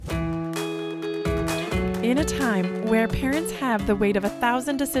In a time where parents have the weight of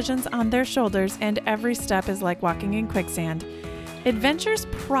 1,000 decisions on their shoulders and every step is like walking in quicksand, adventure's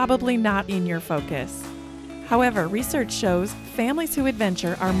probably not in your focus. However, research shows families who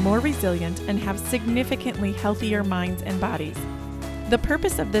adventure are more resilient and have significantly healthier minds and bodies. The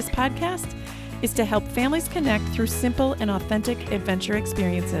purpose of this podcast is to help families connect through simple and authentic adventure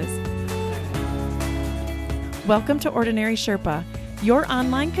experiences. Welcome to Ordinary Sherpa, your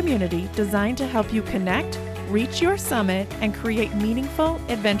online community designed to help you connect, reach your summit, and create meaningful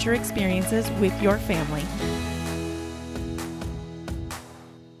adventure experiences with your family.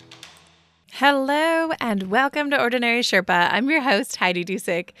 Hello and welcome to Ordinary Sherpa. I'm your host, Heidi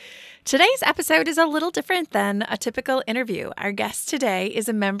Dusick. Today's episode is a little different than a typical interview. Our guest today is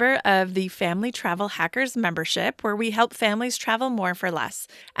a member of the Family Travel Hackers membership, where we help families travel more for less.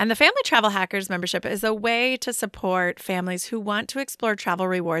 And the Family Travel Hackers membership is a way to support families who want to explore travel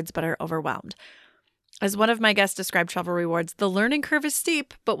rewards but are overwhelmed. As one of my guests described travel rewards, the learning curve is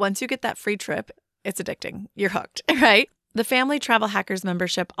steep, but once you get that free trip, it's addicting. You're hooked, right? The Family Travel Hackers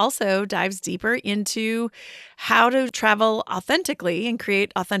membership also dives deeper into how to travel authentically and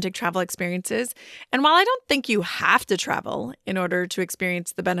create authentic travel experiences. And while I don't think you have to travel in order to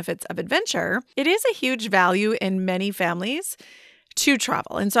experience the benefits of adventure, it is a huge value in many families to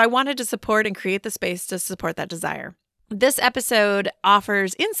travel. And so I wanted to support and create the space to support that desire. This episode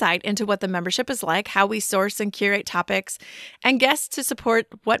offers insight into what the membership is like, how we source and curate topics, and guests to support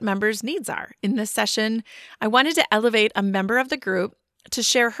what members' needs are. In this session, I wanted to elevate a member of the group to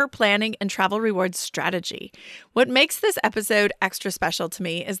share her planning and travel rewards strategy. What makes this episode extra special to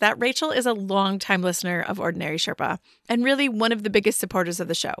me is that Rachel is a longtime listener of Ordinary Sherpa and really one of the biggest supporters of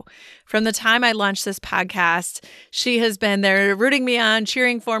the show. From the time I launched this podcast, she has been there rooting me on,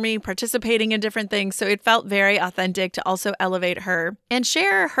 cheering for me, participating in different things. So it felt very authentic to also elevate her and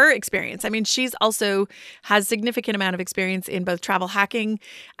share her experience. I mean, she's also has significant amount of experience in both travel hacking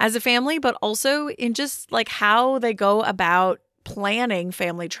as a family, but also in just like how they go about planning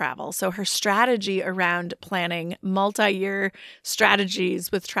family travel. So her strategy around planning multi-year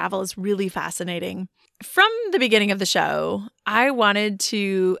strategies with travel is really fascinating. From the beginning of the show, I wanted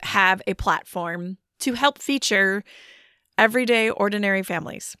to have a platform to help feature everyday, ordinary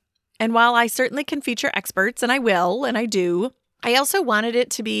families. And while I certainly can feature experts, and I will, and I do, I also wanted it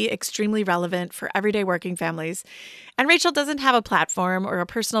to be extremely relevant for everyday working families. And Rachel doesn't have a platform or a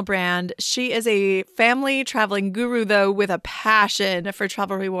personal brand. She is a family traveling guru, though, with a passion for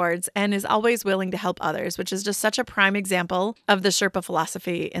travel rewards and is always willing to help others, which is just such a prime example of the Sherpa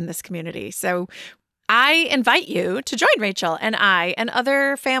philosophy in this community. So I invite you to join Rachel and I and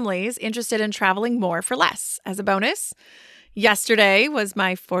other families interested in traveling more for less. As a bonus, yesterday was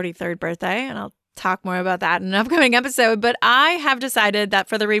my 43rd birthday, and I'll talk more about that in an upcoming episode, but I have decided that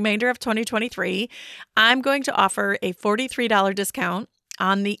for the remainder of 2023, I'm going to offer a $43 discount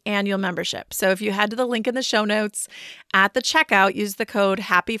on the annual membership. So if you head to the link in the show notes at the checkout, use the code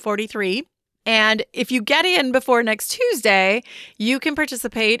HAPPY43. And if you get in before next Tuesday, you can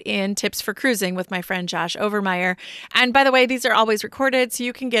participate in Tips for Cruising with my friend Josh Overmeyer. And by the way, these are always recorded, so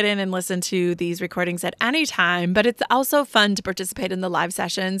you can get in and listen to these recordings at any time. But it's also fun to participate in the live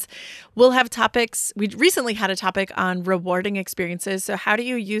sessions. We'll have topics. We recently had a topic on rewarding experiences. So how do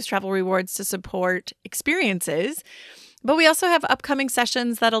you use travel rewards to support experiences? But we also have upcoming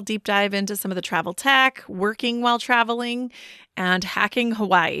sessions that'll deep dive into some of the travel tech, working while traveling, and hacking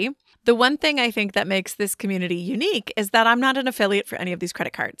Hawaii. The one thing I think that makes this community unique is that I'm not an affiliate for any of these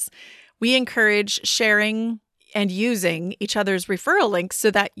credit cards. We encourage sharing and using each other's referral links so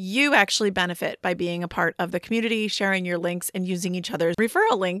that you actually benefit by being a part of the community, sharing your links and using each other's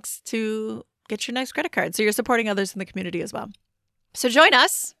referral links to get your next credit card. So you're supporting others in the community as well. So join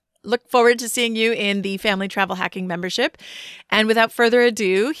us. Look forward to seeing you in the Family Travel Hacking membership. And without further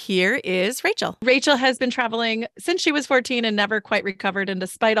ado, here is Rachel. Rachel has been traveling since she was 14 and never quite recovered. And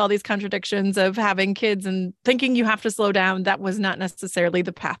despite all these contradictions of having kids and thinking you have to slow down, that was not necessarily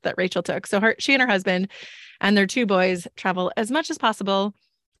the path that Rachel took. So she and her husband and their two boys travel as much as possible.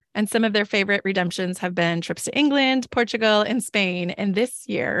 And some of their favorite redemptions have been trips to England, Portugal, and Spain. And this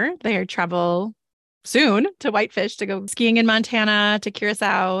year, they travel soon to Whitefish to go skiing in Montana, to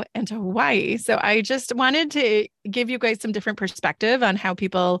Curacao, and to Hawaii. So I just wanted to give you guys some different perspective on how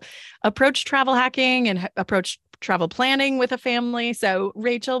people approach travel hacking and approach travel planning with a family. So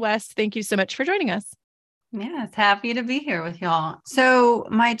Rachel West, thank you so much for joining us. Yes, happy to be here with y'all. So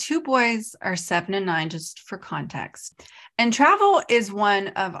my two boys are 7 and 9, just for context. And travel is one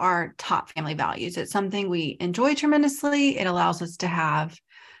of our top family values. It's something we enjoy tremendously. It allows us to have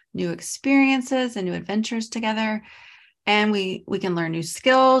new experiences and new adventures together. And we can learn new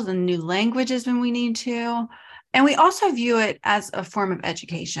skills and new languages when we need to. And we also view it as a form of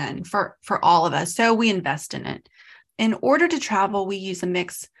education for all of us. So we invest in it. In order to travel, we use a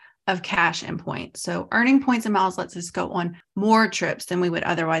mix of cash and points. So earning points and miles lets us go on more trips than we would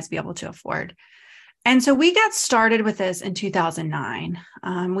otherwise be able to afford. And so we got started with this in 2009.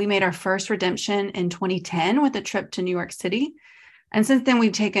 We made our first redemption in 2010 with a trip to New York City. And since then,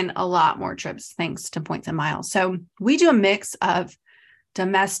 we've taken a lot more trips thanks to points and miles. So we do a mix of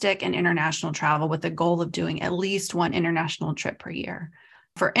domestic and international travel with the goal of doing at least one international trip per year.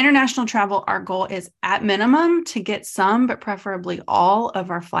 For international travel, our goal is at minimum to get some, but preferably all of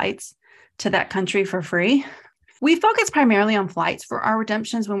our flights to that country for free. We focus primarily on flights for our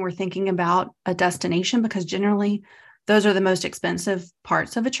redemptions when we're thinking about a destination, because generally those are the most expensive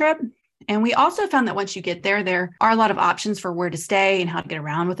parts of a trip. And we also found that once you get there, there are a lot of options for where to stay and how to get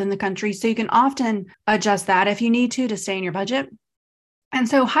around within the country. So you can often adjust that if you need to stay in your budget. And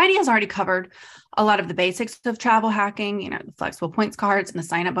so Heidi has already covered a lot of the basics of travel hacking, the flexible points cards and the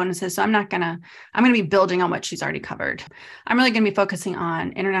sign-up bonuses. So I'm going to be building on what she's already covered. I'm really going to be focusing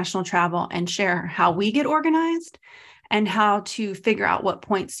on international travel and share how we get organized and how to figure out what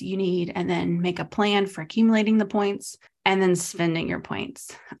points you need and then make a plan for accumulating the points and then spending your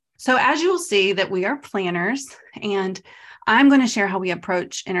points. So as you'll see that we are planners, and I'm going to share how we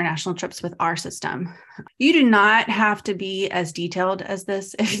approach international trips with our system. You do not have to be as detailed as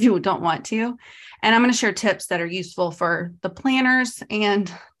this if you don't want to. And I'm going to share tips that are useful for the planners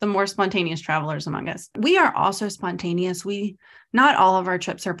and the more spontaneous travelers among us. We are also spontaneous. Not all of our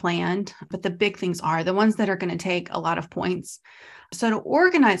trips are planned, but the big things are the ones that are going to take a lot of points. So to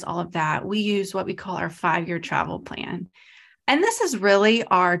organize all of that, we use what we call our 5-year travel plan. And this is really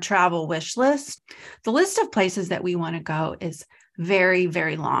our travel wish list. The list of places that we want to go is very,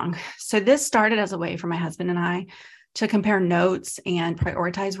 very long. So this started as a way for my husband and I to compare notes and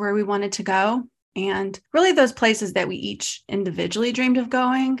prioritize where we wanted to go. And really those places that we each individually dreamed of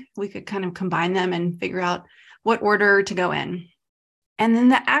going, we could kind of combine them and figure out what order to go in. And then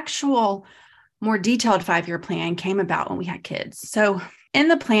the actual more detailed 5-year plan came about when we had kids. So in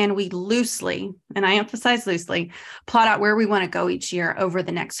the plan, we loosely, and I emphasize loosely, plot out where we want to go each year over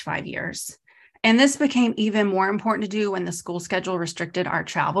the next 5 years. And this became even more important to do when the school schedule restricted our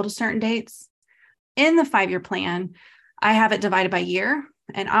travel to certain dates. In the 5-year plan, I have it divided by year,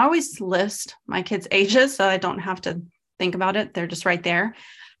 and I always list my kids' ages so I don't have to think about it. They're just right there.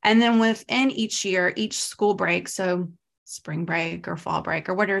 And then within each year, each school break, so spring break or fall break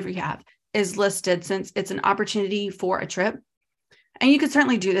or whatever you have, is listed since it's an opportunity for a trip. And you could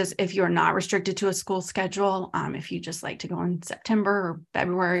certainly do this if you're not restricted to a school schedule, if you just like to go in September or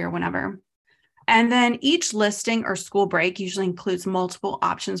February or whenever. And then each listing or school break usually includes multiple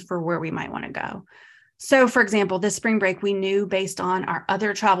options for where we might want to go. So for example, this spring break, we knew based on our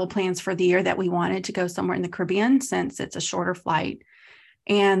other travel plans for the year that we wanted to go somewhere in the Caribbean since it's a shorter flight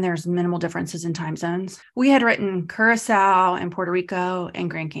and there's minimal differences in time zones. We had written Curacao and Puerto Rico and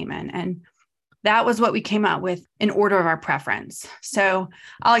Grand Cayman, and that was what we came out with in order of our preference. So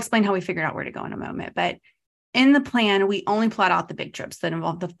I'll explain how we figured out where to go in a moment. But in the plan, we only plot out the big trips that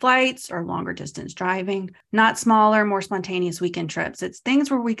involve the flights or longer distance driving, not smaller, more spontaneous weekend trips. It's things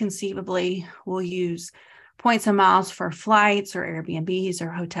where we conceivably will use points and miles for flights or Airbnbs or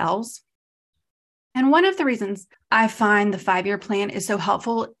hotels. And one of the reasons I find the 5-year plan is so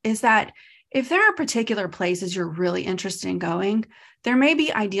helpful is that if there are particular places you're really interested in going, there may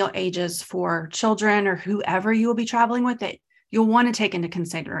be ideal ages for children or whoever you will be traveling with that you'll want to take into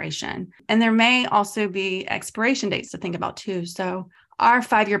consideration. And there may also be expiration dates to think about too. So our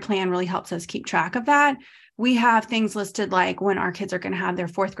 5-year plan really helps us keep track of that. We have things listed like when our kids are going to have their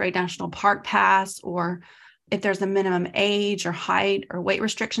 4th grade national park pass, or if there's a minimum age or height or weight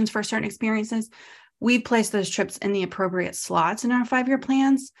restrictions for certain experiences. We place those trips in the appropriate slots in our 5-year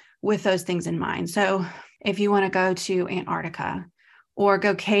plans with those things in mind. So if you want to go to Antarctica or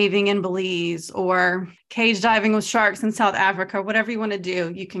go caving in Belize or cage diving with sharks in South Africa, whatever you want to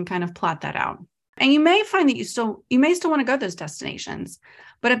do, you can kind of plot that out. And you may find that you may still want to go to those destinations.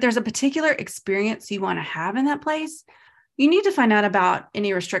 But if there's a particular experience you want to have in that place, you need to find out about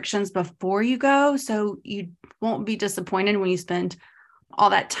any restrictions before you go so you won't be disappointed when you spend all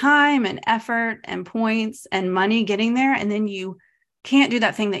that time and effort and points and money getting there, and then you can't do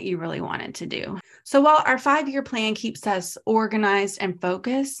that thing that you really wanted to do. So while our 5-year plan keeps us organized and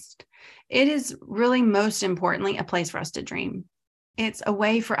focused, it is really most importantly a place for us to dream. It's a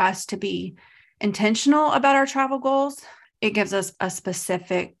way for us to be intentional about our travel goals. It gives us a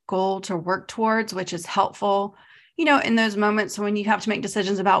specific goal to work towards, which is helpful, in those moments when you have to make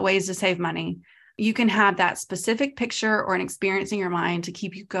decisions about ways to save money. you can have that specific picture or an experience in your mind to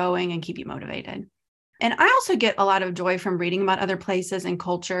keep you going and keep you motivated. And I also get a lot of joy from reading about other places and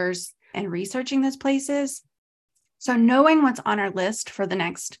cultures and researching those places. So knowing what's on our list for the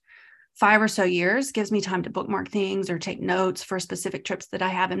next 5 or so years gives me time to bookmark things or take notes for specific trips that I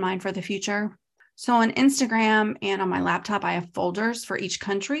have in mind for the future. So on Instagram and on my laptop, I have folders for each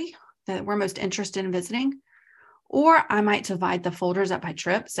country that we're most interested in visiting. Or I might divide the folders up by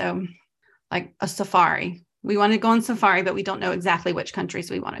trip. So like a safari, we want to go on safari, but we don't know exactly which countries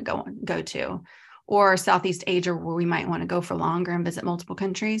we want to go to. Or Southeast Asia, where we might want to go for longer and visit multiple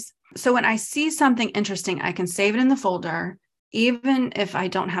countries. So when I see something interesting, I can save it in the folder, even if I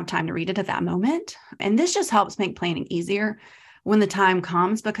don't have time to read it at that moment. And this just helps make planning easier when the time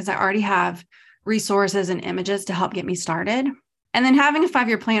comes, because I already have resources and images to help get me started. And then having a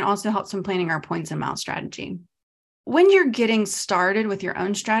 5-year plan also helps when planning our points and miles strategy. When you're getting started with your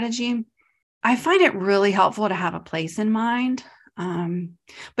own strategy, I find it really helpful to have a place in mind.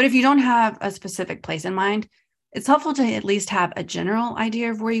 But if you don't have a specific place in mind, it's helpful to at least have a general idea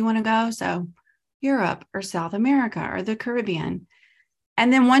of where you want to go. So Europe or South America or the Caribbean.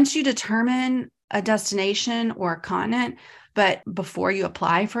 And then once you determine a destination or a continent, but before you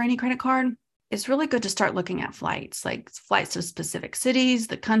apply for any credit card, it's really good to start looking at flights, like flights to specific cities,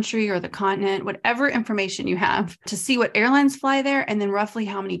 the country or the continent, whatever information you have, to see what airlines fly there and then roughly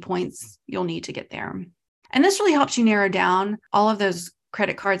how many points you'll need to get there. And this really helps you narrow down all of those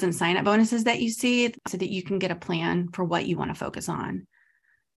credit cards and sign-up bonuses that you see so that you can get a plan for what you want to focus on.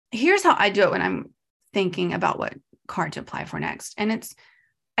 Here's how I do it when I'm thinking about what card to apply for next. And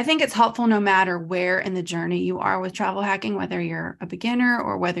I think it's helpful no matter where in the journey you are with travel hacking, whether you're a beginner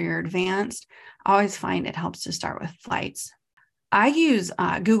or whether you're advanced. I always find it helps to start with flights. I use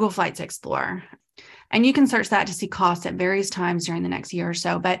Google Flights Explorer, and you can search that to see costs at various times during the next year or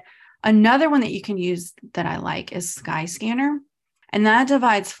so. But another one that you can use that I like is Skyscanner, and that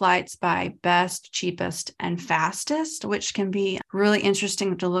divides flights by best, cheapest, and fastest, which can be really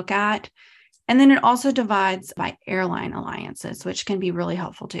interesting to look at. And then it also divides by airline alliances, which can be really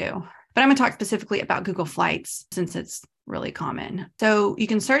helpful too. But I'm going to talk specifically about Google Flights since it's really common. So you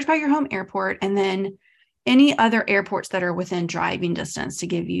can search by your home airport and then any other airports that are within driving distance to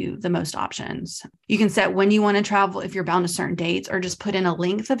give you the most options. You can set when you want to travel if you're bound to certain dates, or just put in a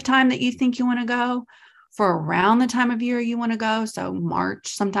length of time that you think you want to go for around the time of year you want to go. So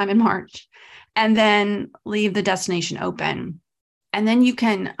sometime in March, and then leave the destination open. And then you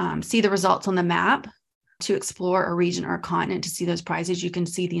can see the results on the map to explore a region or a continent to see those prices. You can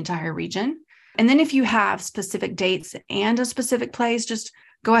see the entire region. And then if you have specific dates and a specific place, just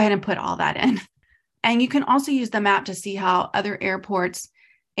go ahead and put all that in. And you can also use the map to see how other airports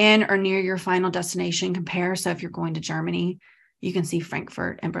in or near your final destination compare. So if you're going to Germany, you can see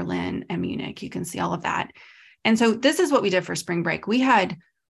Frankfurt and Berlin and Munich. You can see all of that. And so this is what we did for spring break. We had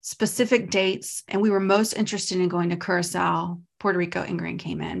specific dates, and we were most interested in going to Curacao, Puerto Rico, and Grand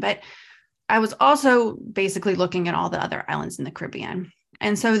Cayman. But I was also basically looking at all the other islands in the Caribbean.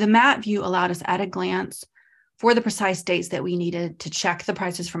 And so the map view allowed us at a glance for the precise dates that we needed to check the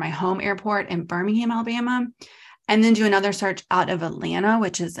prices for my home airport in Birmingham, Alabama, and then do another search out of Atlanta,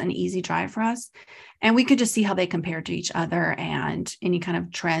 which is an easy drive for us. And we could just see how they compare to each other and any kind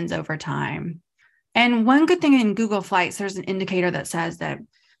of trends over time. And one good thing in Google Flights, there's an indicator that says that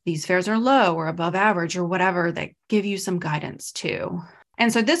these fares are low or above average or whatever, that give you some guidance too.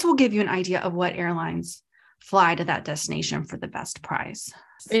 And so this will give you an idea of what airlines fly to that destination for the best price.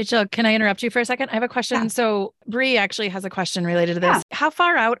 Rachel, can I interrupt you for a second? I have a question. Yeah. So Bree actually has a question related to this. Yeah. How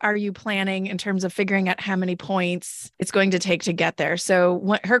far out are you planning in terms of figuring out how many points it's going to take to get there?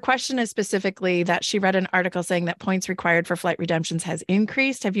 So her question is specifically that she read an article saying that points required for flight redemptions has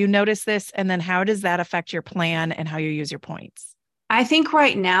increased. Have you noticed this? And then how does that affect your plan and how you use your points? I think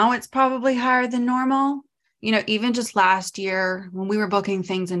right now it's probably higher than normal. You know, even just last year when we were booking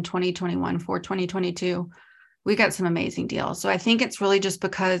things in 2021 for 2022, we got some amazing deals. So I think it's really just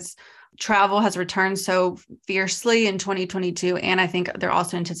because travel has returned so fiercely in 2022. And I think they're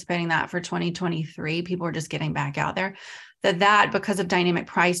also anticipating that for 2023, people are just getting back out there, that because of dynamic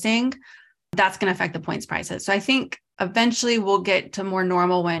pricing, that's going to affect the points prices. So I think eventually we'll get to more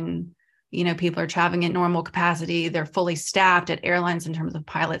normal when, you know, people are traveling at normal capacity. They're fully staffed at airlines in terms of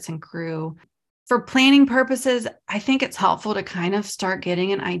pilots and crew. For planning purposes, I think it's helpful to kind of start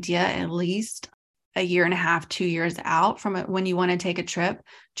getting an idea at least a year and a half, 2 years out from when you want to take a trip,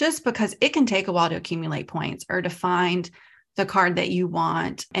 just because it can take a while to accumulate points or to find the card that you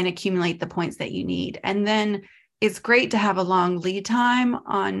want and accumulate the points that you need. And then it's great to have a long lead time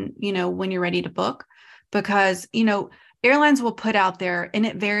on, you know, when you're ready to book, because, you know, airlines will put out there, and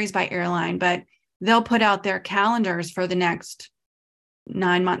it varies by airline, but they'll put out their calendars for the next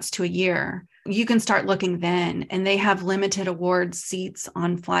 9 months to a year. You can start looking then, and they have limited award seats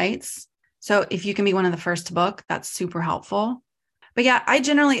on flights. So if you can be one of the first to book, that's super helpful. But yeah, I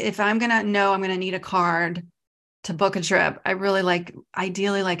generally, if I'm going to know I'm going to need a card to book a trip, I really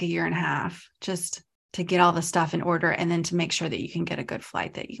ideally like a year and a half, just to get all the stuff in order and then to make sure that you can get a good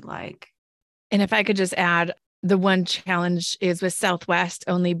flight that you like. And if I could just add, the one challenge is with Southwest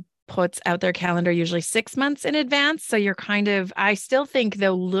only puts out their calendar usually 6 months in advance. So you're I still think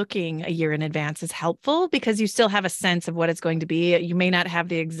though looking a year in advance is helpful because you still have a sense of what it's going to be. You may not have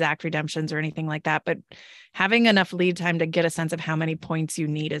the exact redemptions or anything like that, but having enough lead time to get a sense of how many points you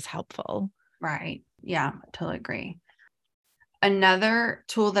need is helpful. Right. Yeah, I totally agree. Another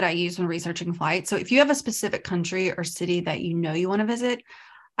tool that I use when researching flights. So if you have a specific country or city that you know you want to visit,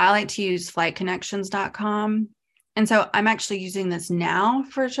 I like to use flightconnections.com. And so I'm actually using this now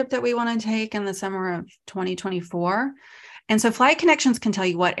for a trip that we want to take in the summer of 2024. And so Flight Connections can tell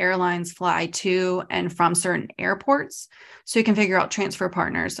you what airlines fly to and from certain airports. So you can figure out transfer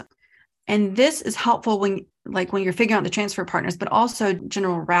partners. And this is helpful when you're figuring out the transfer partners, but also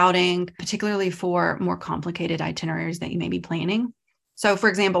general routing, particularly for more complicated itineraries that you may be planning. So for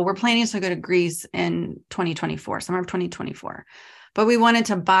example, we're planning to go to Greece in 2024, summer of 2024. But we wanted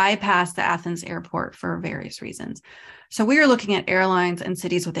to bypass the Athens airport for various reasons. So we are looking at airlines and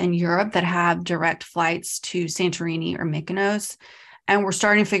cities within Europe that have direct flights to Santorini or Mykonos. And we're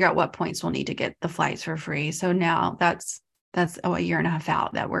starting to figure out what points we'll need to get the flights for free. So now that's a year and a half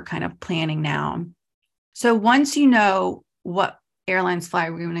out that we're kind of planning now. So once you know what airlines fly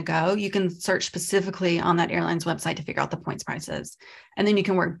where you want to go, you can search specifically on that airline's website to figure out the points prices. And then you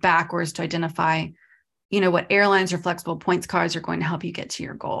can work backwards to identify what airlines or flexible points cards are going to help you get to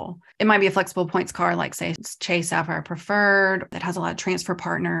your goal. It might be a flexible points card, like say Chase Sapphire Preferred that has a lot of transfer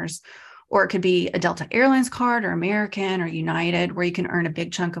partners, or it could be a Delta Airlines card or American or United, where you can earn a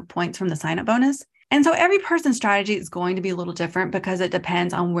big chunk of points from the sign-up bonus. And so every person's strategy is going to be a little different because it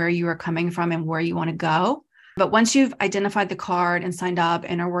depends on where you are coming from and where you want to go. But once you've identified the card and signed up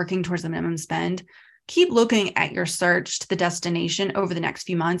and are working towards the minimum spend, keep looking at your search to the destination over the next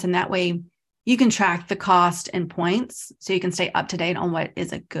few months. And that way you can track the cost and points so you can stay up to date on what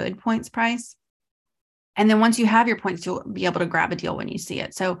is a good points price. And then once you have your points, you'll be able to grab a deal when you see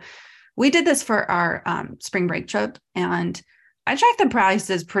it. So we did this for our spring break trip, and I tracked the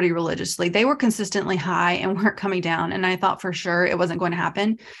prices pretty religiously. They were consistently high and weren't coming down. And I thought for sure it wasn't going to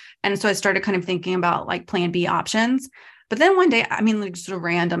happen. And so I started kind of thinking about like plan B options. But then one day, sort of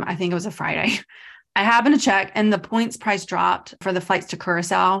random, I think it was a Friday, I happened to check and the points price dropped for the flights to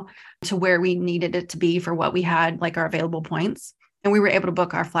Curacao to where we needed it to be for what we had, like our available points. And we were able to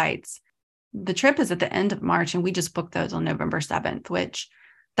book our flights. The trip is at the end of March and we just booked those on November 7th, which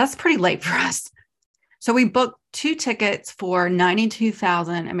that's pretty late for us. So we booked 2 tickets for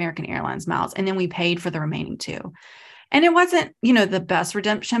 92,000 American Airlines miles, and then we paid for the remaining 2. And it wasn't, the best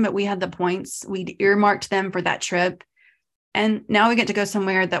redemption, but we had the points. We'd earmarked them for that trip. And now we get to go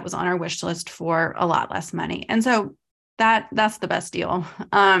somewhere that was on our wish list for a lot less money. And so that's the best deal.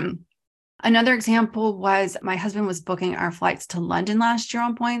 Another example was my husband was booking our flights to London last year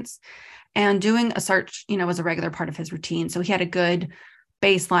on points, and doing a search, was a regular part of his routine. So he had a good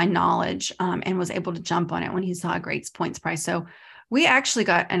baseline knowledge and was able to jump on it when he saw a great points price. So we actually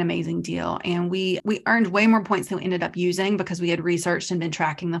got an amazing deal, and we earned way more points than we ended up using because we had researched and been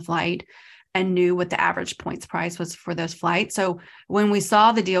tracking the flight and knew what the average points price was for those flights. So when we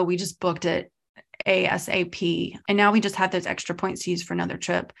saw the deal, we just booked it ASAP. And now we just have those extra points to use for another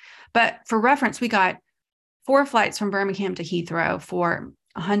trip. But for reference, we got 4 flights from Birmingham to Heathrow for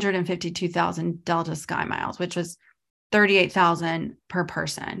 152,000 Delta Sky miles, which was 38,000 per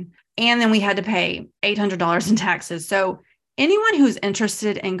person. And then we had to pay $800 in taxes. So anyone who's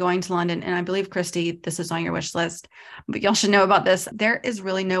interested in going to London, and I believe, Christy, this is on your wish list, but y'all should know about this. There is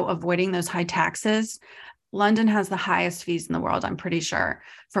really no avoiding those high taxes. London has the highest fees in the world, I'm pretty sure,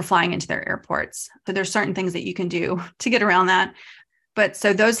 for flying into their airports. So there's certain things that you can do to get around that. But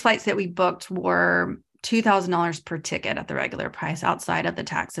so those flights that we booked were $2,000 per ticket at the regular price outside of the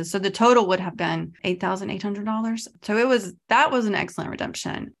taxes. So the total would have been $8,800. So that was an excellent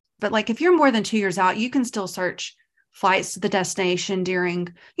redemption. But like if you're more than 2 years out, you can still search flights to the destination during,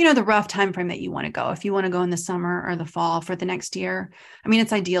 the rough time frame that you want to go. If you want to go in the summer or the fall for the next year,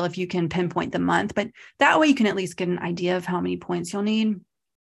 it's ideal if you can pinpoint the month, but that way you can at least get an idea of how many points you'll need.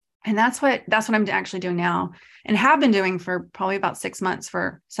 And that's what I'm actually doing now and have been doing for probably about 6 months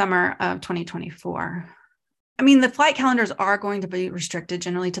for summer of 2024. The flight calendars are going to be restricted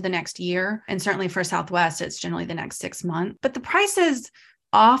generally to the next year. And certainly for Southwest, it's generally the next 6 months. But the prices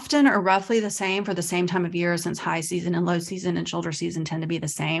often are roughly the same for the same time of year, since high season and low season and shoulder season tend to be the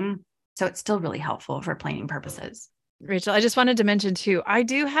same. So it's still really helpful for planning purposes. Rachel, I just wanted to mention too, I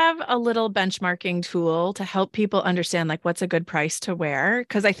do have a little benchmarking tool to help people understand like what's a good price to wear.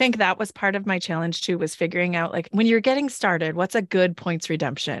 Cause I think that was part of my challenge too, was figuring out like when you're getting started, what's a good points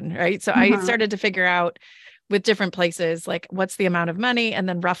redemption, right? So I Mhm. started to figure out with different places, like what's the amount of money and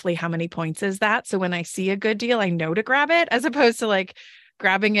then roughly how many points is that. So when I see a good deal, I know to grab it as opposed to like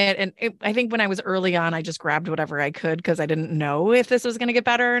grabbing it. And I think when I was early on, I just grabbed whatever I could because I didn't know if this was going to get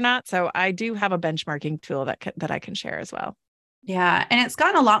better or not. So I do have a benchmarking tool that I can share as well. Yeah. And it's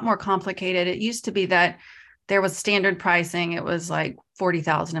gotten a lot more complicated. It used to be that there was standard pricing. It was like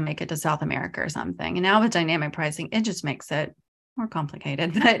 40,000 to make it to South America or something. And now with dynamic pricing, it just makes it more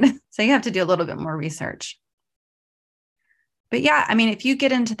complicated. But so you have to do a little bit more research. But yeah, I mean, if you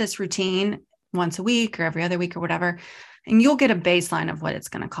get into this routine once a week or every other week or whatever, and you'll get a baseline of what it's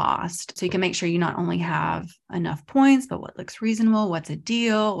going to cost. So you can make sure you not only have enough points, but what looks reasonable, what's a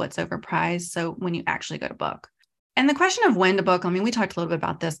deal, what's overpriced. So when you actually go to book. And the question of when to book, I mean, we talked a little bit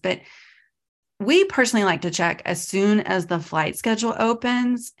about this, but we personally like to check as soon as the flight schedule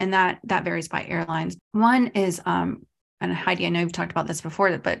opens, and that varies by airlines. One is and Heidi, I know you've talked about this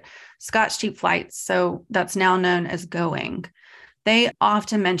before, but Scott's Cheap Flights, so that's now known as Going. They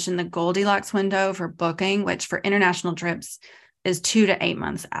often mention the Goldilocks window for booking, which for international trips is 2 to 8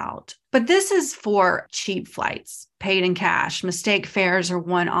 months out. But this is for cheap flights, paid in cash. Mistake fares or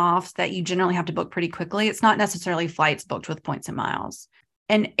one-offs that you generally have to book pretty quickly. It's not necessarily flights booked with points and miles.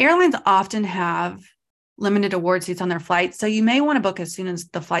 And airlines often have limited award seats on their flights. So you may want to book as soon as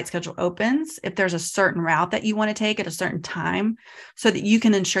the flight schedule opens if there's a certain route that you want to take at a certain time so that you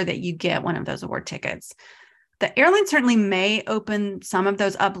can ensure that you get one of those award tickets. The airline certainly may open some of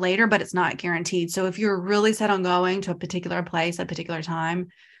those up later, but it's not guaranteed. So if you're really set on going to a particular place at a particular time,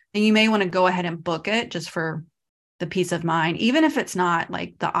 then you may want to go ahead and book it just for the peace of mind, even if it's not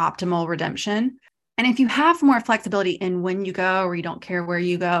like the optimal redemption. And if you have more flexibility in when you go, or you don't care where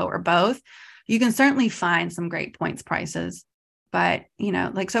you go, or both, you can certainly find some great points prices. But,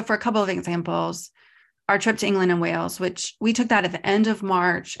 like, so for a couple of examples, our trip to England and Wales, which we took that at the end of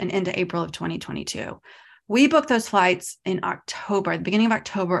March and into April of 2022. We booked those flights in October, the beginning of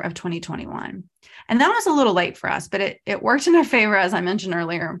October of 2021. And that was a little late for us, but it worked in our favor, as I mentioned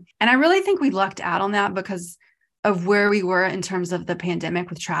earlier. And I really think we lucked out on that because of where we were in terms of the pandemic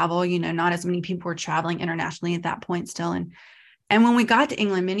with travel. Not as many people were traveling internationally at that point still. And when we got to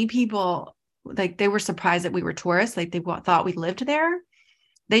England, many people, like, they were surprised that we were tourists. Like, they thought we lived there.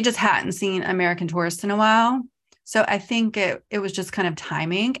 They just hadn't seen American tourists in a while. So I think it was just kind of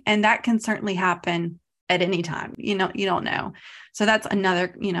timing. And that can certainly happen at any time. You don't know. So that's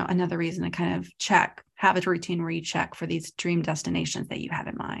another reason to kind of have a routine where you check for these dream destinations that you have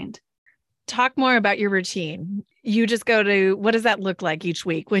in mind. Talk more about your routine. You just go to, what does that look like each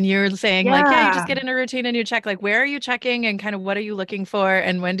week when you're saying you just get in a routine and you check, like, where are you checking and kind of what are you looking for?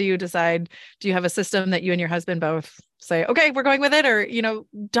 And when do you decide, do you have a system that you and your husband both say, okay, we're going with it? Or,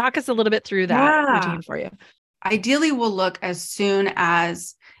 talk us a little bit through that routine for you. Ideally, we'll look as soon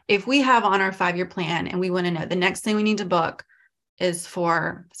as, if we have on our 5-year plan and we want to know the next thing we need to book is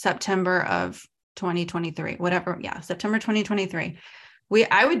for September of 2023, whatever. Yeah, September 2023.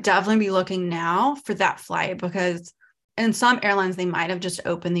 I would definitely be looking now for that flight, because in some airlines, they might have just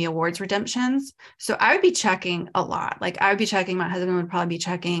opened the awards redemptions. So I would be checking a lot. Like, I would be checking, my husband would probably be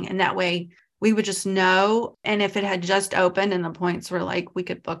checking, and that way we would just know. And if it had just opened and the points were like, we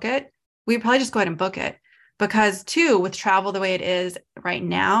could book it, we'd probably just go ahead and book it. Because too, with travel the way it is right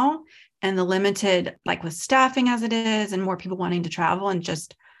now, and the limited, like with staffing as it is, and more people wanting to travel and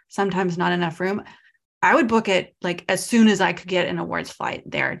just sometimes not enough room, I would book it like as soon as I could get an awards flight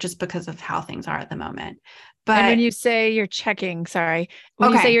there, just because of how things are at the moment. But and when you say you're checking, you say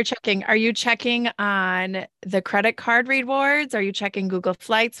you're checking, are you checking on the credit card rewards? Are you checking Google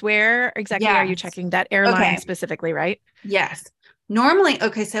Flights? Where exactly are you checking that airline specifically, right? Yes. Normally,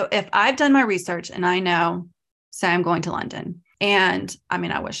 okay, so if I've done my research and I know, say I'm going to London, and I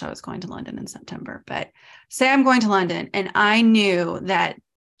mean, I wish I was going to London in September, but say I'm going to London and I knew that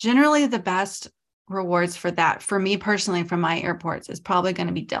generally the best rewards for that, for me personally, from my airports, is probably going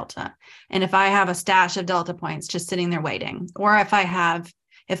to be Delta. And if I have a stash of Delta points just sitting there waiting, or if I have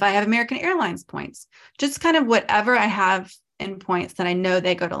American Airlines points, just kind of whatever I have in points that I know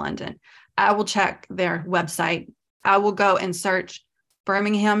they go to London, I will check their website. I will go and search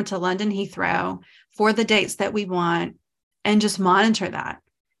Birmingham to London Heathrow for the dates that we want and just monitor that.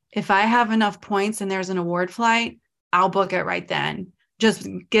 If I have enough points and there's an award flight, I'll book it right then, just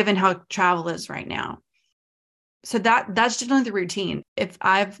given how travel is right now. So that's generally the routine. If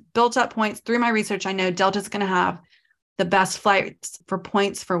I've built up points through my research, I know Delta's going to have the best flights for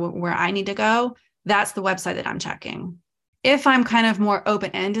points for where I need to go. That's the website that I'm checking. If I'm kind of more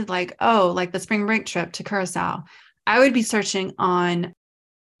open-ended, like, oh, like the spring break trip to Curacao, I would be searching on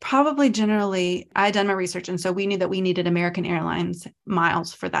probably generally, I had done my research. And so we knew that we needed American Airlines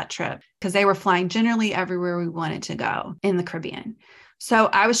miles for that trip because they were flying generally everywhere we wanted to go in the Caribbean. So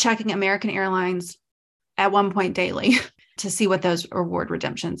I was checking American Airlines at one point daily to see what those reward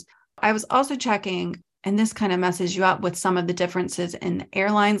redemptions. I was also checking, and this kind of messes you up with some of the differences in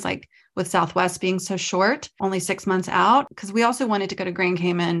airlines, like with Southwest being so short, only 6 months out, because we also wanted to go to Grand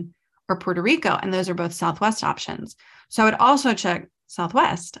Cayman or Puerto Rico, and those are both Southwest options. So I would also check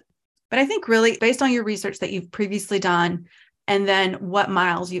Southwest. But I think really based on your research that you've previously done, and then what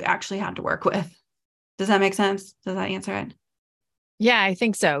miles you actually had to work with. Does that make sense? Does that answer it? Yeah, I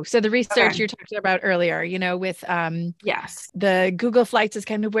think so. So the research Okay. you talked about earlier, with Yes. the Google Flights is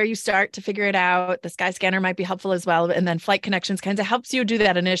kind of where you start to figure it out. The Skyscanner might be helpful as well. And then Flight Connections kind of helps you do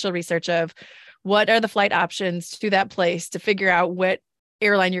that initial research of what are the flight options to that place to figure out what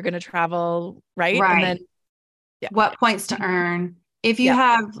airline you're going to travel, right? And then, Right. yeah. What points to earn. If you Yeah.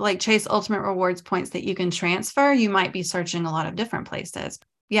 have like Chase Ultimate Rewards points that you can transfer, you might be searching a lot of different places.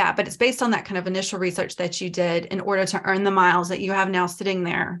 Yeah, but it's based on that kind of initial research that you did in order to earn the miles that you have now sitting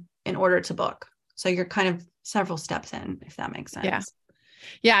there in order to book. So you're kind of several steps in, if that makes sense. Yeah.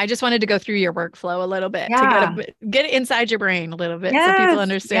 Yeah. I just wanted to go through your workflow a little bit to Yeah. get it inside your brain a little bit so people Yes.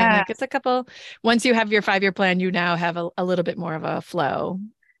 understand Yeah. like it's a couple, once you have your 5-year plan, you now have a little bit more of a flow.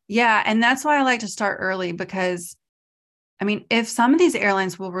 Yeah. And that's why I like to start early because I mean, if some of these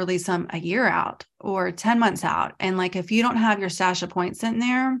airlines will release them a year out or 10 months out, and like if you don't have your stash of points in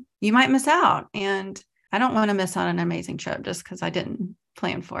there, you might miss out. And I don't want to miss out on an amazing trip just because I didn't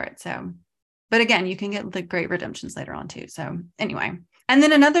plan for it. So, but again, you can get the great redemptions later on too. So, anyway. And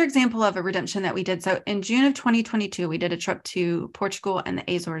then another example of a redemption that we did. So, in June of 2022, we did a trip to Portugal and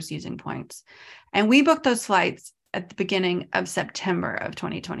the Azores using points. And we booked those flights at the beginning of September of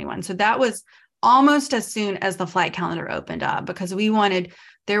 2021. So, that was almost as soon as the flight calendar opened up because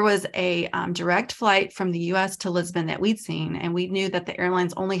there was a direct flight from the US to Lisbon that we'd seen. And we knew that the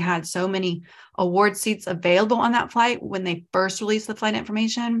airlines only had so many award seats available on that flight when they first released the flight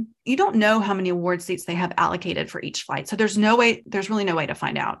information. You don't know how many award seats they have allocated for each flight. So there's really no way to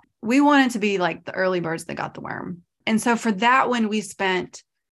find out. We wanted to be like the early birds that got the worm. And so for that one, we spent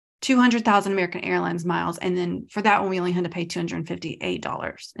 200,000 American Airlines miles. And then for that one, we only had to pay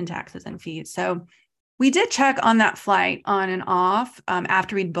 $258 in taxes and fees. So we did check on that flight on and off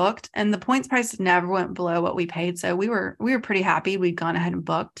after we'd booked, and the points price never went below what we paid. So we were pretty happy. We'd gone ahead and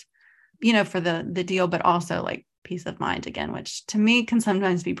booked, for the deal, but also like peace of mind again, which to me can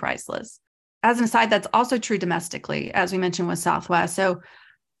sometimes be priceless. As an aside, that's also true domestically, as we mentioned with Southwest. So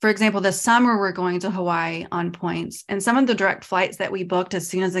for example, this summer, we're going to Hawaii on points, and some of the direct flights that we booked as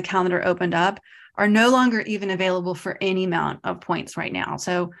soon as the calendar opened up are no longer even available for any amount of points right now.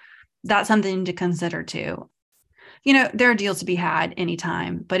 So that's something to consider too. There are deals to be had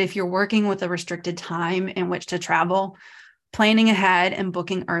anytime, but if you're working with a restricted time in which to travel, planning ahead and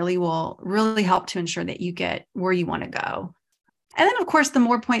booking early will really help to ensure that you get where you want to go. And then, of course, the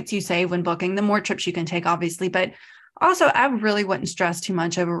more points you save when booking, the more trips you can take, obviously, but also, I really wouldn't stress too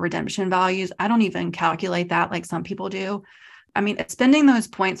much over redemption values. I don't even calculate that like some people do. I mean, spending those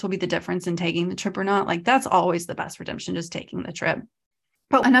points will be the difference in taking the trip or not. Like that's always the best redemption, just taking the trip.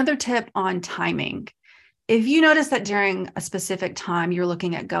 But another tip on timing, if you notice that during a specific time you're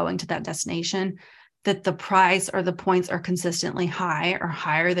looking at going to that destination, that the price or the points are consistently high or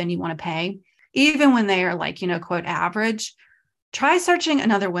higher than you want to pay, even when they are like, quote, average, try searching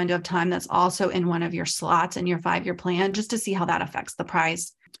another window of time that's also in one of your slots in your 5-year plan, just to see how that affects the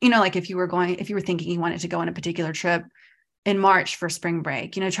price. Like if you were thinking you wanted to go on a particular trip in March for spring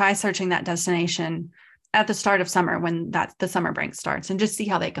break, try searching that destination at the start of summer when the summer break starts and just see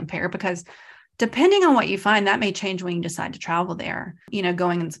how they compare, because depending on what you find, that may change when you decide to travel there,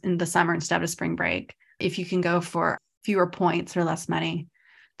 going in the summer instead of spring break, if you can go for fewer points or less money.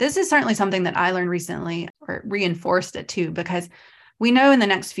 This is certainly something that I learned recently, or reinforced it too, because we know in the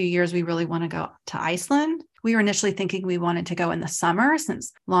next few years, we really want to go to Iceland. We were initially thinking we wanted to go in the summer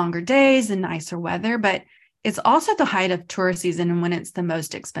since longer days and nicer weather, but it's also the height of tourist season and when it's the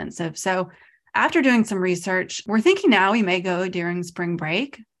most expensive. So after doing some research, we're thinking now we may go during spring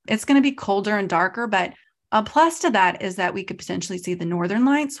break. It's going to be colder and darker, but a plus to that is that we could potentially see the Northern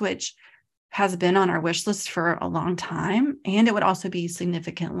Lights, which has been on our wish list for a long time. And it would also be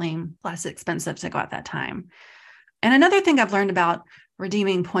significantly less expensive to go at that time. And another thing I've learned about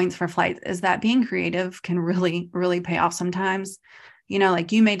redeeming points for flights is that being creative can really, really pay off sometimes.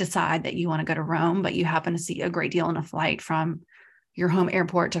 Like you may decide that you want to go to Rome, but you happen to see a great deal on a flight from your home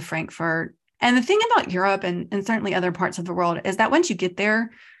airport to Frankfurt. And the thing about Europe and certainly other parts of the world is that once you get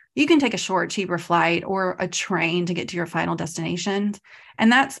there, you can take a short, cheaper flight or a train to get to your final destination. And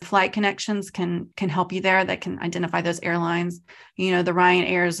that's flight connections can help you there, that can identify those airlines, the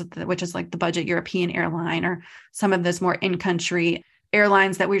Ryanairs, which is like the budget European airline, or some of this more in-country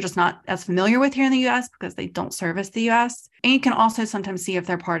airlines that we're just not as familiar with here in the US because they don't service the US. And you can also sometimes see if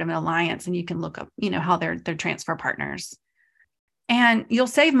they're part of an alliance, and you can look up, how they're transfer partners. And you'll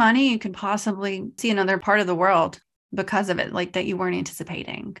save money. You can possibly see another part of the world because of it, like that you weren't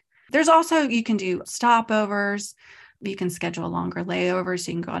anticipating. There's also, you can do stopovers. You can schedule longer layovers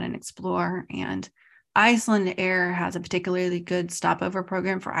so you can go out and explore. And Iceland Air has a particularly good stopover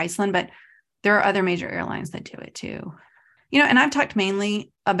program for Iceland, but there are other major airlines that do it too. And I've talked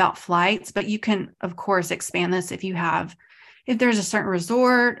mainly about flights, but you can, of course, expand this if there's a certain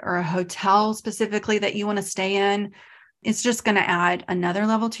resort or a hotel specifically that you want to stay in. It's just going to add another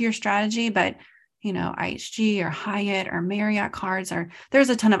level to your strategy. But IHG or Hyatt or Marriott cards, there's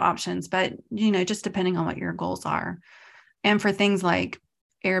a ton of options, but, just depending on what your goals are. And for things like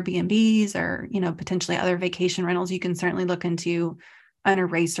Airbnbs or, potentially other vacation rentals, you can certainly look into an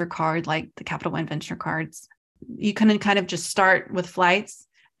eraser card like the Capital One Venture cards. You can kind of just start with flights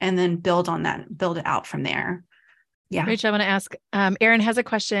and then build it out from there. Yeah. Rachel, I want to ask, Erin has a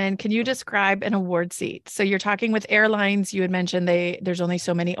question. Can you describe an award seat? So you're talking with airlines. You had mentioned there's only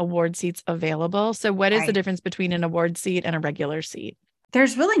so many award seats available. So what is the difference between an award seat and a regular seat?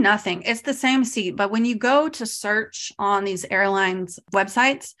 There's really nothing. It's the same seat. But when you go to search on these airlines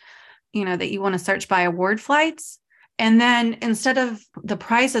websites, that you want to search by award flights, and then instead of the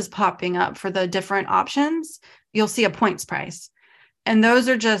prices popping up for the different options, you'll see a points price. And those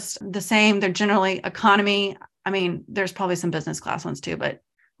are just the same. They're generally economy. I mean, there's probably some business class ones too, but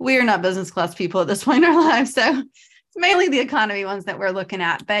we are not business class people at this point in our lives. So it's mainly the economy ones that we're looking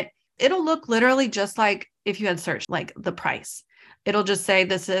at, but it'll look literally just like if you had searched like the price. It'll just say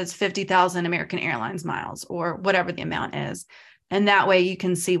this is 50,000 American Airlines miles or whatever the amount is. And that way you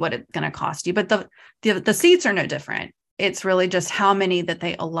can see what it's going to cost you. But the seats are no different. It's really just how many that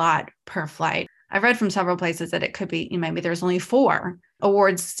they allot per flight. I've read from several places that it could be, maybe there's only 4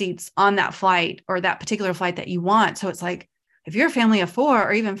 awards seats on that flight or that particular flight that you want. So it's like, if you're a family of 4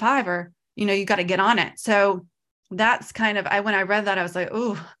 or even 5, or, you got to get on it. So that's kind of, when I read that, I was like,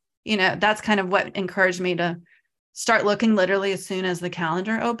 oh, that's kind of what encouraged me to start looking literally as soon as the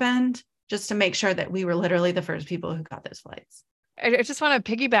calendar opened, just to make sure that we were literally the first people who got those flights. I just want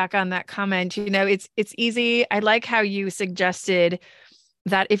to piggyback on that comment. It's easy. I like how you suggested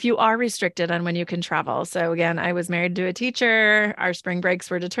that if you are restricted on when you can travel. So again, I was married to a teacher. Our spring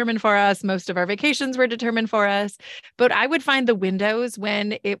breaks were determined for us. Most of our vacations were determined for us. But I would find the windows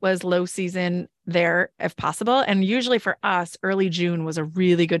when it was low season there if possible. And usually for us, early June was a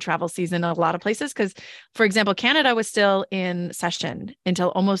really good travel season in a lot of places. Because, for example, Canada was still in session until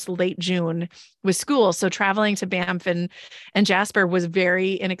almost late June with school. So traveling to Banff and Jasper was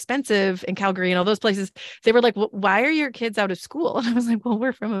very inexpensive, in Calgary and all those places. They were like, well, why are your kids out of school? And I was like, well,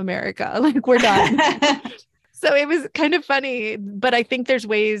 we're from America. Like, we're done. So it was kind of funny, but I think there's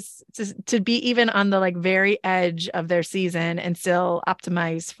ways to be even on the very edge of their season and still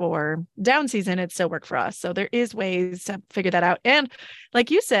optimize for down season and still work for us. So there is ways to figure that out. And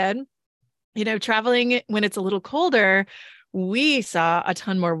like you said, traveling when it's a little colder, we saw a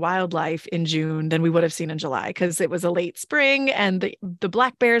ton more wildlife in June than we would have seen in July because it was a late spring and the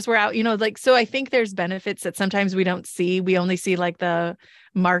black bears were out, so I think there's benefits that sometimes we don't see. We only see the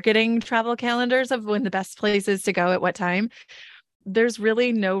marketing travel calendars of when the best places to go at what time. There's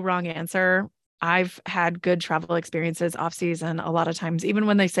really no wrong answer. I've had good travel experiences off season a lot of times, even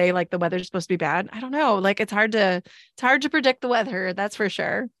when they say the weather's supposed to be bad. I don't know, it's hard to predict the weather. That's for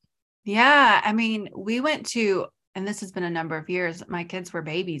sure. Yeah. I mean, we went to, and this has been a number of years, my kids were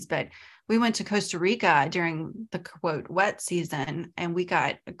babies, but we went to Costa Rica during the quote wet season, and we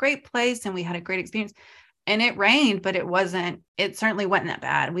got a great place and we had a great experience. And it rained, but it certainly wasn't that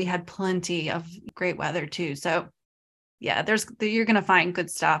bad. We had plenty of great weather too. So yeah, you're going to find good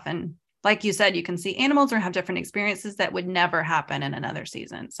stuff. And like you said, you can see animals or have different experiences that would never happen in another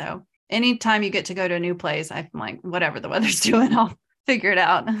season. So anytime you get to go to a new place, I'm like, whatever the weather's doing, I'll figure it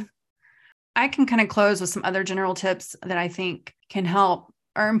out. I can kind of close with some other general tips that I think can help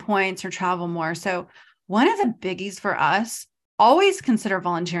earn points or travel more. So one of the biggies for us, always consider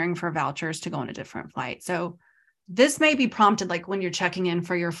volunteering for vouchers to go on a different flight. So this may be prompted like when you're checking in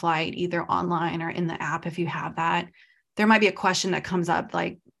for your flight, either online or in the app, if you have that, there might be a question that comes up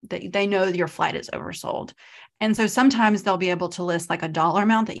like that they know your flight is oversold. And so sometimes they'll be able to list like a dollar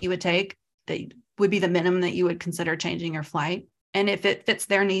amount that you would take that would be the minimum that you would consider changing your flight. And if it fits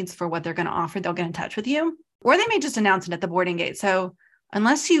their needs for what they're going to offer, they'll get in touch with you. Or they may just announce it at the boarding gate. So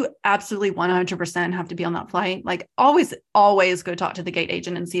unless you absolutely 100% have to be on that flight, like always go talk to the gate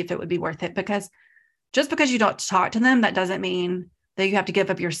agent and see if it would be worth it. Because just because you don't talk to them, that doesn't mean that you have to give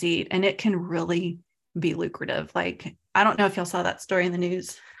up your seat. And it can really be lucrative. Like, I don't know if y'all saw that story in the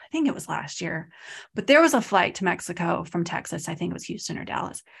news. I think it was last year, but there was a flight to Mexico from Texas. I think it was Houston or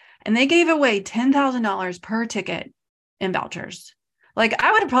Dallas. And they gave away $10,000 per ticket in vouchers. Like,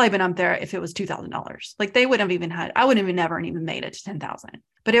 I would have probably been up there if it was $2,000. Like, they wouldn't have even I wouldn't have never even made it to 10,000.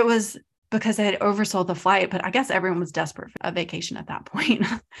 But it was because they had oversold the flight. But I guess everyone was desperate for a vacation at that point.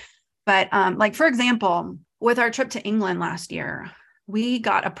 But like, for example, with our trip to England last year, we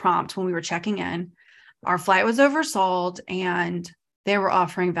got a prompt when we were checking in. Our flight was oversold and they were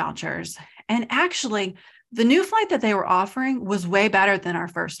offering vouchers. And actually, the new flight that they were offering was way better than our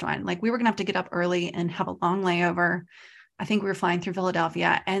first one. Like, we were going to have to get up early and have a long layover. I think we were flying through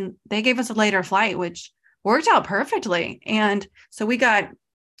Philadelphia, and they gave us a later flight, which worked out perfectly. And so we got,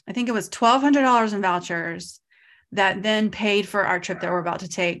 I think it was $1,200 in vouchers that then paid for our trip that we're about to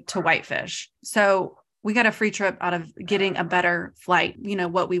take to Whitefish. So we got a free trip out of getting a better flight,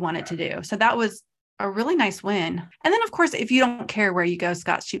 what we wanted to do. So that was a really nice win. And then, of course, if you don't care where you go,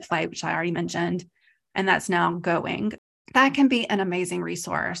 Scott's Cheap Flight, which I already mentioned, and that's now going, that can be an amazing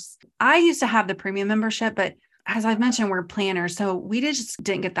resource. I used to have the premium membership, but as I've mentioned, we're planners. So we just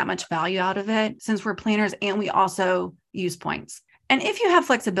didn't get that much value out of it since we're planners, and we also use points. And if you have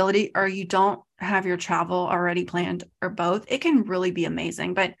flexibility or you don't have your travel already planned or both, it can really be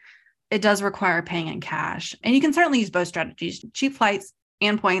amazing, but it does require paying in cash. And you can certainly use both strategies, cheap flights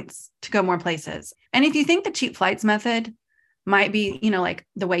and points, to go more places. And if you think the cheap flights method might be, like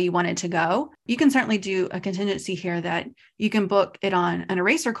the way you want it to go, you can certainly do a contingency here that you can book it on an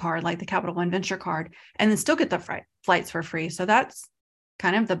eraser card, like the Capital One Venture card, and then still get the flights for free. So that's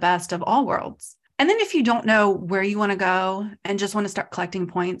kind of the best of all worlds. And then if you don't know where you want to go and just want to start collecting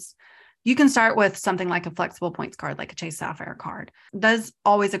points, you can start with something like a flexible points card, like a Chase Sapphire card. That's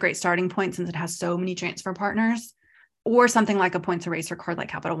always a great starting point since it has so many transfer partners, or something like a points eraser card like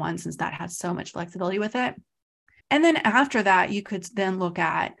Capital One, since that has so much flexibility with it. And then after that, you could then look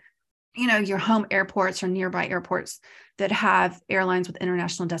at, your home airports or nearby airports that have airlines with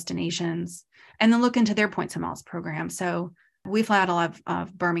international destinations, and then look into their points and miles program. So we fly out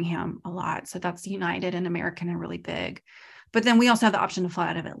of Birmingham a lot. So that's United and American are really big. But then we also have the option to fly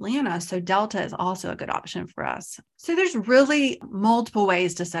out of Atlanta. So Delta is also a good option for us. So there's really multiple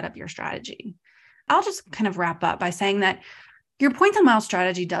ways to set up your strategy. I'll just kind of wrap up by saying that your points and miles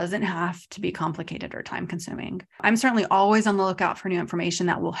strategy doesn't have to be complicated or time consuming. I'm certainly always on the lookout for new information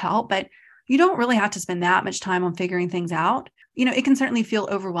that will help, but you don't really have to spend that much time on figuring things out. It can certainly feel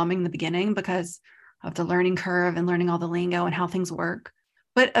overwhelming in the beginning because of the learning curve and learning all the lingo and how things work.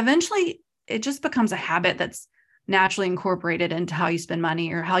 But eventually it just becomes a habit that's naturally incorporated into how you spend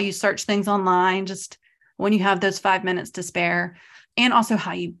money or how you search things online, just when you have those 5 minutes to spare, and also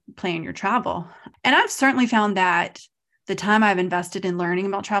how you plan your travel. And I've certainly found that the time I've invested in learning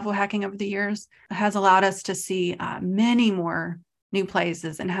about travel hacking over the years has allowed us to see many more new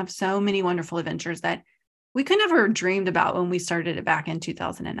places and have so many wonderful adventures that we could never have dreamed about when we started it back in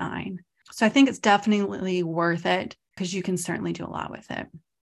 2009. So I think it's definitely worth it because you can certainly do a lot with it.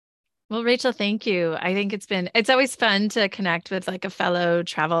 Well, Rachel, thank you. I think it's always fun to connect with like a fellow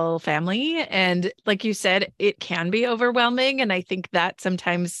travel family. And like you said, it can be overwhelming. And I think that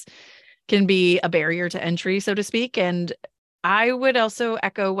sometimes can be a barrier to entry, so to speak. And I would also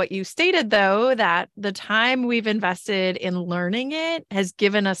echo what you stated, though, that the time we've invested in learning it has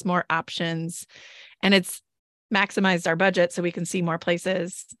given us more options, and it's maximized our budget so we can see more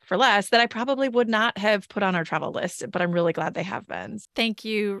places for less that I probably would not have put on our travel list, but I'm really glad they have been. Thank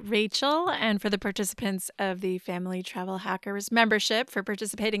you, Rachel, and for the participants of the Family Travel Hackers membership for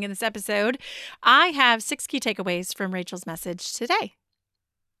participating in this episode. I have 6 key takeaways from Rachel's message today.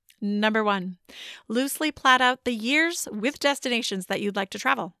 Number 1, loosely plat out the years with destinations that you'd like to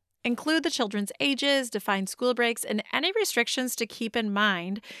travel. Include the children's ages, define school breaks, and any restrictions to keep in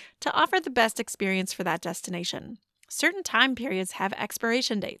mind to offer the best experience for that destination. Certain time periods have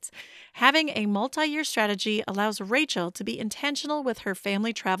expiration dates. Having a multi-year strategy allows Rachel to be intentional with her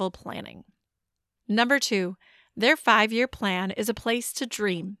family travel planning. Number 2, their 5-year plan is a place to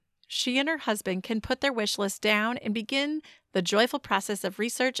dream. she and her husband can put their wish list down and begin the joyful process of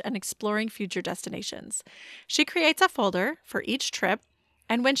research and exploring future destinations. She creates a folder for each trip,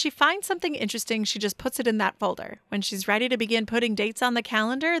 and when she finds something interesting, she just puts it in that folder. When she's ready to begin putting dates on the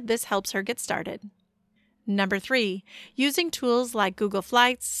calendar, this helps her get started. Number 3, using tools like Google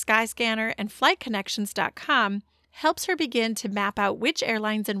Flights, Skyscanner, and FlightConnections.com helps her begin to map out which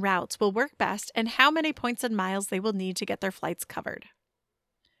airlines and routes will work best and how many points and miles they will need to get their flights covered.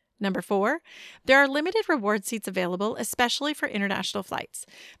 Number 4, there are limited reward seats available, especially for international flights.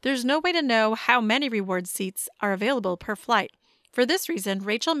 There's no way to know how many reward seats are available per flight. For this reason,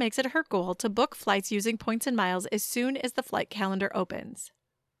 Rachel makes it her goal to book flights using points and miles as soon as the flight calendar opens.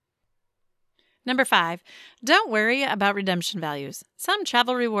 Number 5, don't worry about redemption values. Some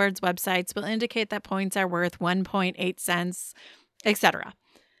travel rewards websites will indicate that points are worth 1.8 cents, etc.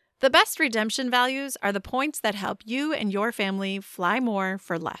 The best redemption values are the points that help you and your family fly more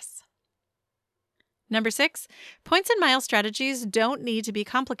for less. Number 6, points and mile strategies don't need to be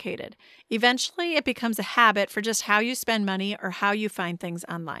complicated. Eventually, it becomes a habit for just how you spend money or how you find things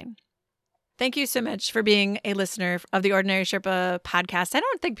online. Thank you so much for being a listener of the Ordinary Sherpa podcast. I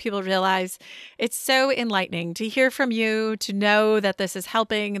don't think people realize it's so enlightening to hear from you, to know that this is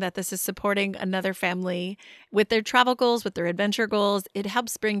helping, that this is supporting another family with their travel goals, with their adventure goals. It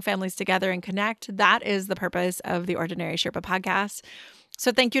helps bring families together and connect. That is the purpose of the Ordinary Sherpa podcast.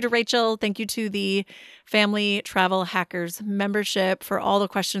 So thank you to Rachel. Thank you to the Family Travel Hackers membership for all the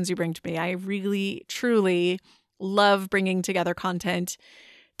questions you bring to me. I really, truly love bringing together content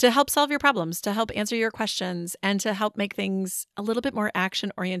to help solve your problems, to help answer your questions, and to help make things a little bit more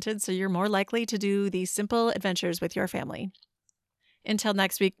action-oriented so you're more likely to do these simple adventures with your family. Until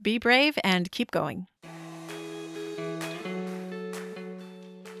next week, be brave and keep going.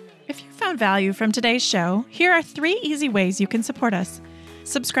 If you found value from today's show, here are 3 easy ways you can support us.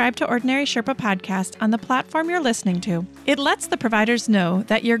 Subscribe to Ordinary Sherpa Podcast on the platform you're listening to. It lets the providers know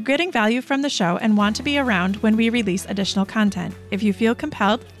that you're getting value from the show and want to be around when we release additional content. If you feel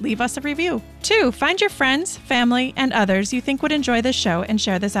compelled, leave us a review. 2, find your friends, family, and others you think would enjoy this show and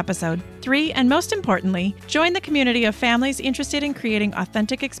share this episode. 3, and most importantly, join the community of families interested in creating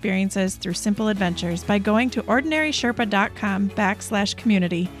authentic experiences through simple adventures by going to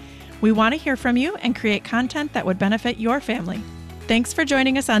ordinarysherpa.com/community. We want to hear from you and create content that would benefit your family. Thanks for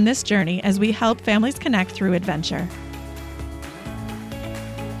joining us on this journey as we help families connect through adventure.